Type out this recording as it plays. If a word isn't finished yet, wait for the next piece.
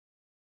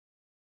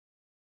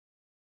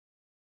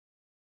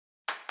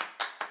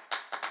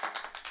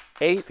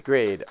8th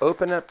grade,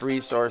 Open Up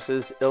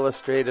Resources,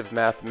 Illustrative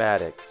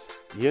Mathematics.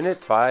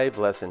 Unit 5,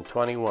 Lesson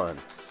 21,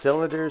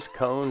 Cylinders,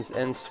 Cones,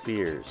 and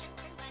Spheres.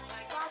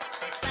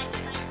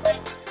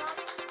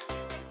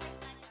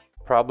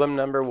 Problem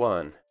number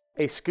 1.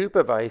 A scoop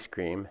of ice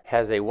cream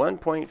has a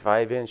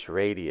 1.5-inch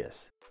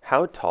radius.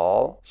 How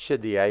tall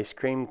should the ice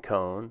cream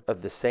cone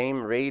of the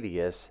same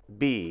radius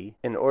be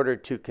in order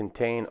to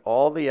contain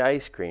all the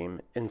ice cream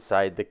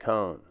inside the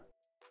cone?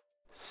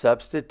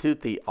 Substitute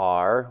the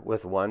r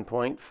with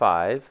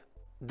 1.5.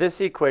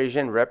 This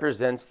equation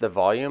represents the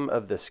volume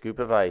of the scoop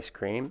of ice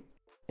cream,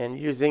 and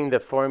using the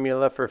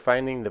formula for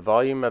finding the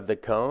volume of the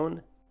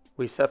cone,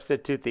 we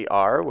substitute the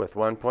r with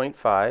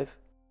 1.5,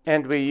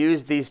 and we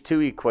use these two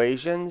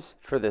equations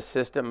for the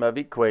system of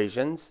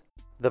equations.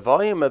 The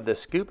volume of the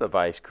scoop of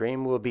ice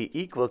cream will be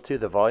equal to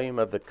the volume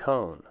of the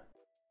cone.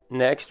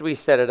 Next, we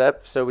set it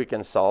up so we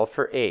can solve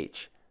for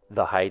h,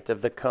 the height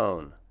of the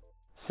cone.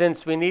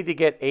 Since we need to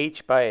get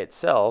h by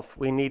itself,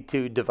 we need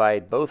to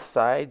divide both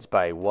sides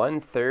by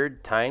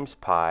 1/3 times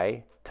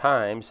pi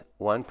times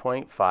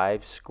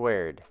 1.5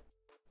 squared.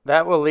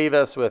 That will leave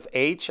us with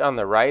h on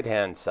the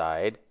right-hand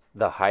side,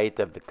 the height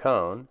of the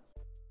cone.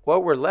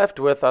 What we're left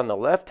with on the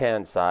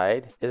left-hand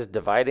side is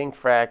dividing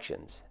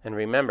fractions. And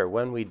remember,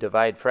 when we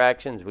divide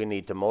fractions, we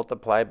need to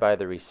multiply by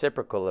the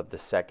reciprocal of the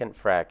second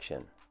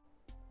fraction.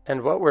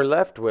 And what we're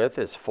left with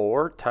is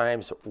 4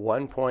 times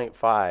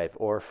 1.5,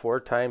 or 4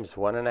 times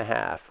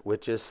 1.5,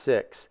 which is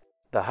 6.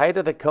 The height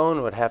of the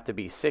cone would have to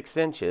be 6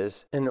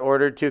 inches in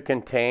order to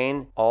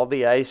contain all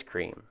the ice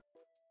cream.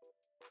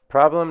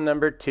 Problem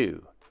number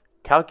 2.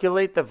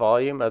 Calculate the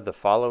volume of the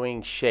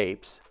following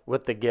shapes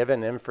with the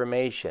given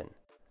information.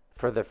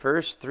 For the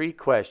first 3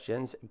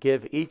 questions,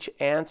 give each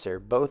answer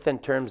both in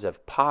terms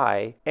of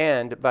pi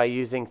and by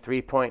using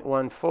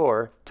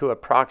 3.14 to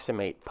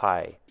approximate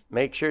pi.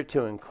 Make sure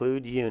to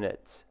include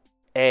units.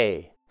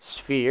 A.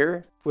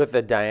 Sphere with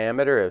a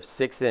diameter of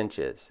 6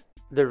 inches.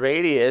 The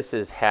radius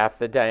is half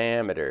the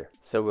diameter,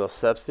 so we'll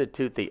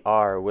substitute the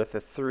r with a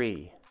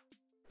 3.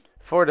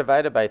 4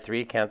 divided by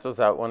 3 cancels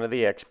out one of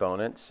the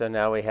exponents, so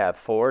now we have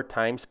 4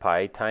 times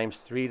pi times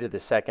 3 to the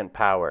second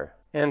power.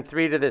 And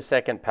 3 to the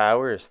second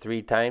power is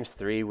 3 times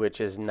 3,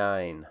 which is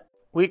 9.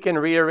 We can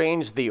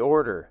rearrange the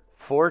order.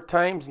 4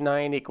 times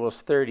 9 equals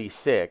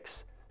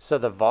 36. So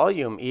the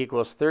volume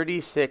equals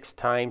 36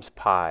 times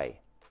pi.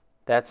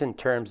 That's in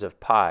terms of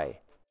pi.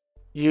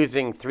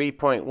 Using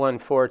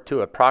 3.14 to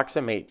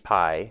approximate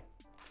pi,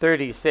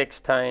 36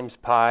 times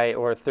pi,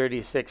 or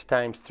 36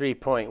 times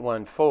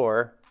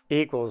 3.14,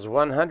 equals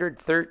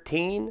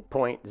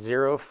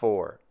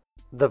 113.04.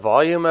 The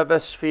volume of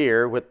a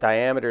sphere with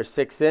diameter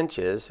 6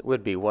 inches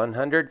would be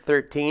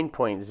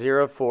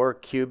 113.04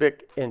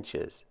 cubic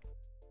inches.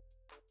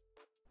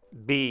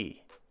 B.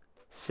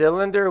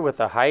 Cylinder with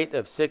a height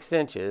of 6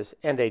 inches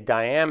and a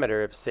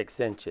diameter of 6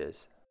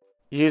 inches.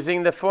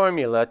 Using the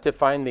formula to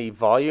find the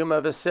volume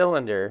of a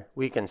cylinder,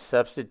 we can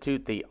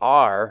substitute the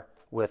r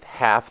with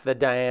half the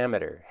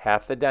diameter.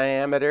 Half the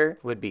diameter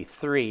would be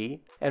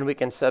 3, and we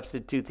can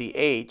substitute the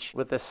h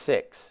with a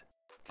 6.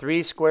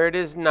 3 squared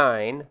is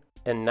 9,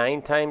 and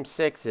 9 times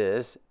 6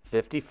 is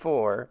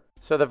 54.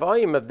 So the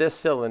volume of this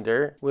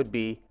cylinder would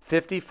be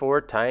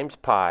 54 times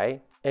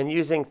pi. And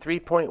using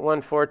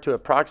 3.14 to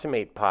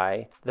approximate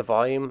pi, the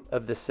volume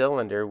of the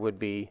cylinder would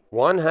be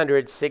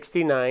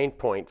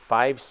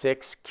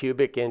 169.56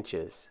 cubic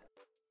inches.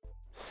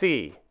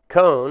 C.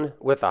 Cone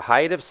with a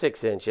height of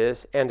 6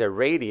 inches and a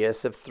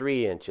radius of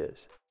 3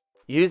 inches.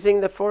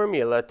 Using the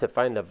formula to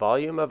find the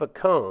volume of a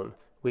cone,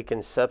 we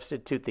can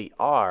substitute the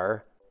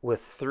r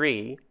with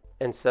 3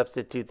 and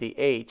substitute the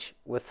h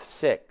with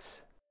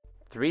 6.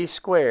 3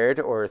 squared,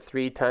 or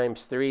 3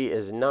 times 3,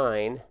 is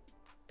 9.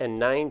 And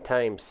 9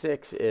 times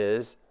 6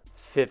 is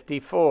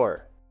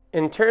 54.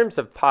 In terms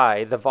of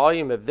pi, the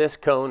volume of this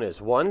cone is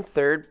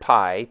 1/3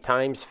 pi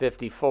times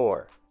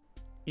 54.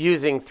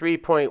 Using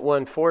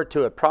 3.14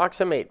 to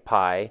approximate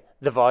pi,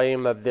 the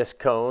volume of this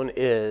cone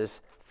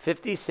is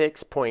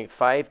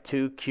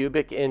 56.52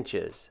 cubic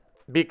inches.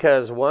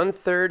 Because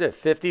 1/3 of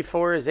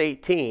 54 is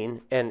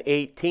 18, and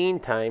 18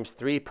 times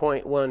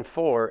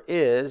 3.14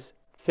 is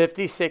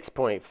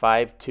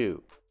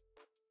 56.52.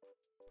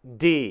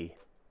 D.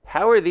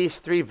 How are these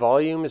 3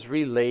 volumes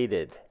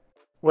related?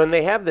 When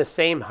they have the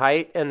same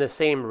height and the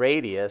same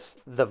radius,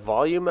 the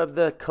volume of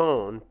the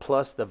cone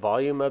plus the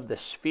volume of the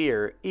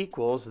sphere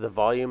equals the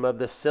volume of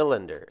the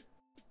cylinder.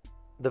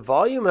 The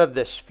volume of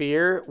the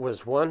sphere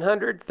was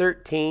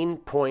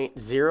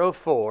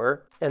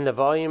 113.04, and the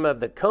volume of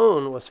the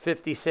cone was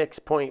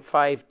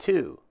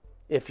 56.52.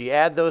 If you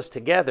add those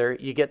together,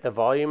 you get the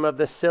volume of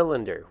the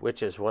cylinder,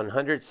 which is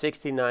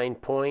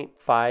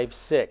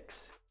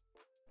 169.56.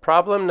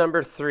 Problem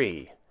number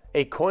 3.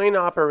 A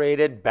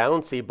coin-operated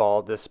bouncy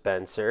ball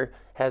dispenser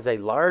has a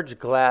large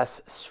glass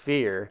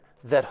sphere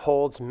that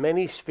holds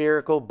many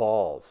spherical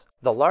balls.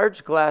 The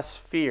large glass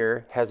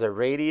sphere has a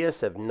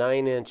radius of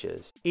 9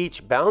 inches.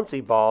 Each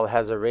bouncy ball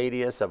has a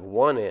radius of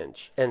 1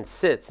 inch and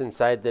sits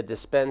inside the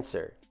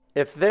dispenser.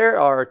 If there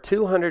are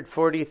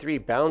 243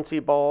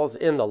 bouncy balls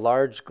in the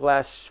large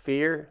glass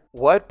sphere,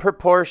 what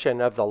proportion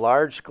of the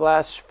large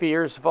glass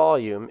sphere's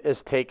volume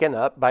is taken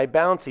up by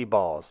bouncy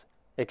balls?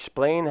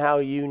 Explain how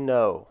you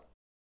know.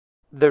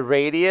 The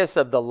radius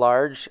of the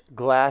large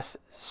glass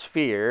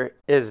sphere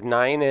is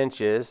 9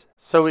 inches,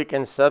 so we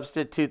can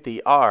substitute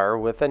the r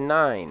with a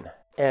 9.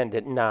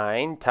 And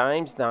 9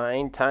 times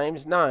 9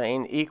 times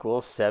 9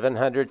 equals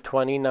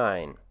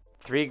 729.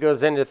 3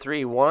 goes into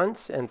 3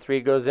 once, and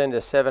 3 goes into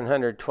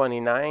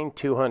 729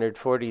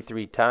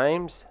 243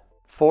 times.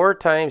 4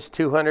 times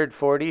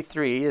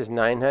 243 is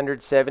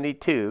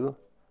 972.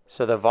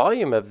 So the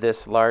volume of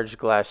this large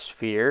glass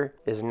sphere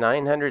is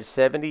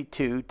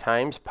 972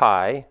 times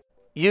pi.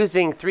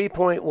 Using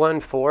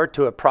 3.14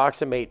 to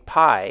approximate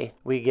pi,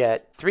 we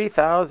get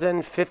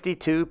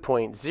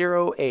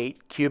 3052.08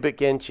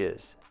 cubic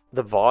inches.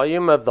 The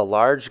volume of the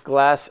large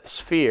glass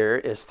sphere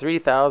is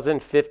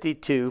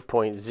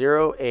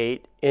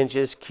 3052.08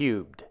 inches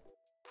cubed.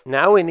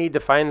 Now we need to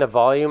find the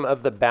volume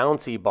of the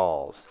bouncy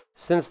balls.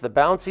 Since the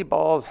bouncy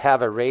balls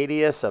have a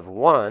radius of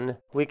 1,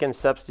 we can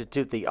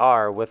substitute the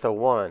r with a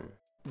 1.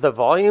 The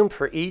volume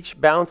for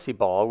each bouncy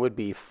ball would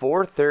be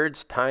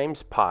 4/3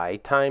 times pi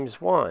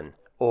times 1,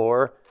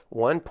 or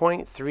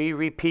 1.3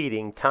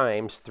 repeating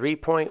times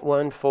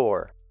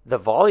 3.14. The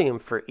volume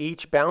for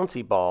each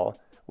bouncy ball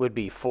would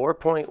be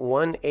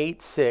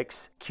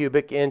 4.186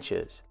 cubic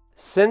inches.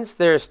 Since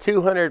there's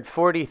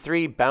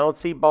 243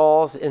 bouncy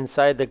balls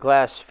inside the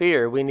glass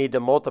sphere, we need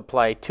to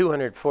multiply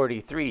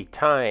 243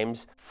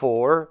 times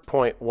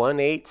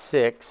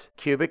 4.186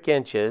 cubic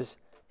inches,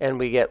 and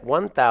we get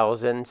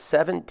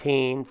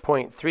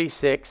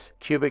 1017.36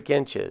 cubic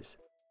inches.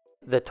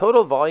 The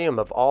total volume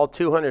of all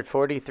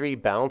 243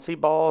 bouncy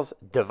balls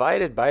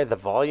divided by the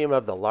volume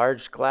of the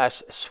large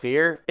glass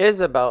sphere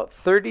is about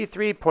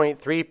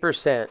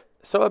 33.3%.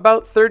 So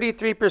about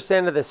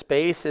 33% of the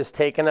space is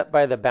taken up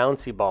by the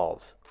bouncy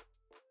balls.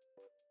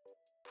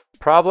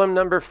 Problem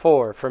number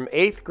 4 from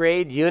 8th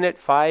grade, Unit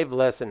 5,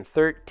 Lesson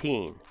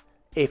 13.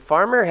 A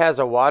farmer has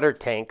a water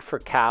tank for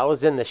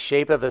cows in the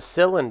shape of a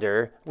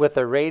cylinder with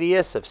a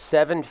radius of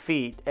 7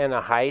 feet and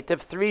a height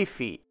of 3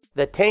 feet.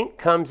 The tank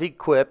comes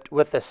equipped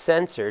with a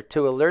sensor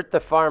to alert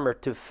the farmer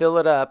to fill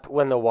it up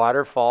when the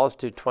water falls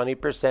to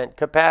 20%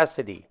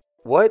 capacity.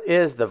 What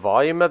is the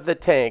volume of the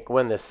tank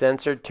when the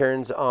sensor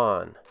turns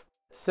on?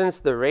 Since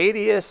the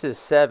radius is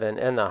 7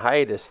 and the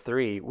height is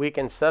 3, we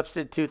can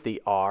substitute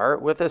the r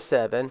with a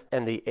 7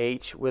 and the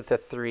h with a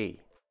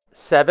 3.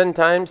 7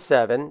 times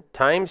 7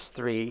 times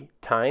 3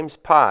 times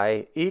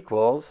pi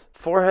equals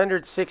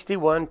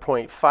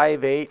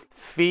 461.58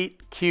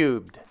 feet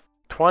cubed.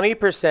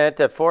 20%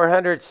 of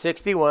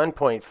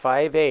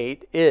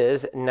 461.58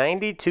 is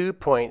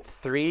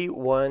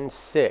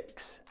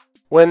 92.316.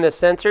 When the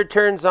sensor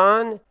turns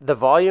on, the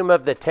volume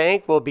of the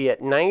tank will be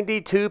at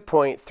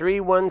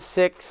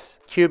 92.316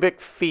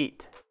 cubic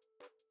feet.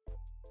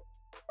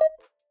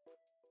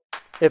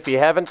 If you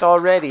haven't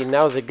already,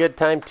 now's a good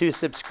time to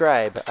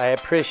subscribe. I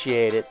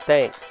appreciate it.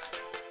 Thanks.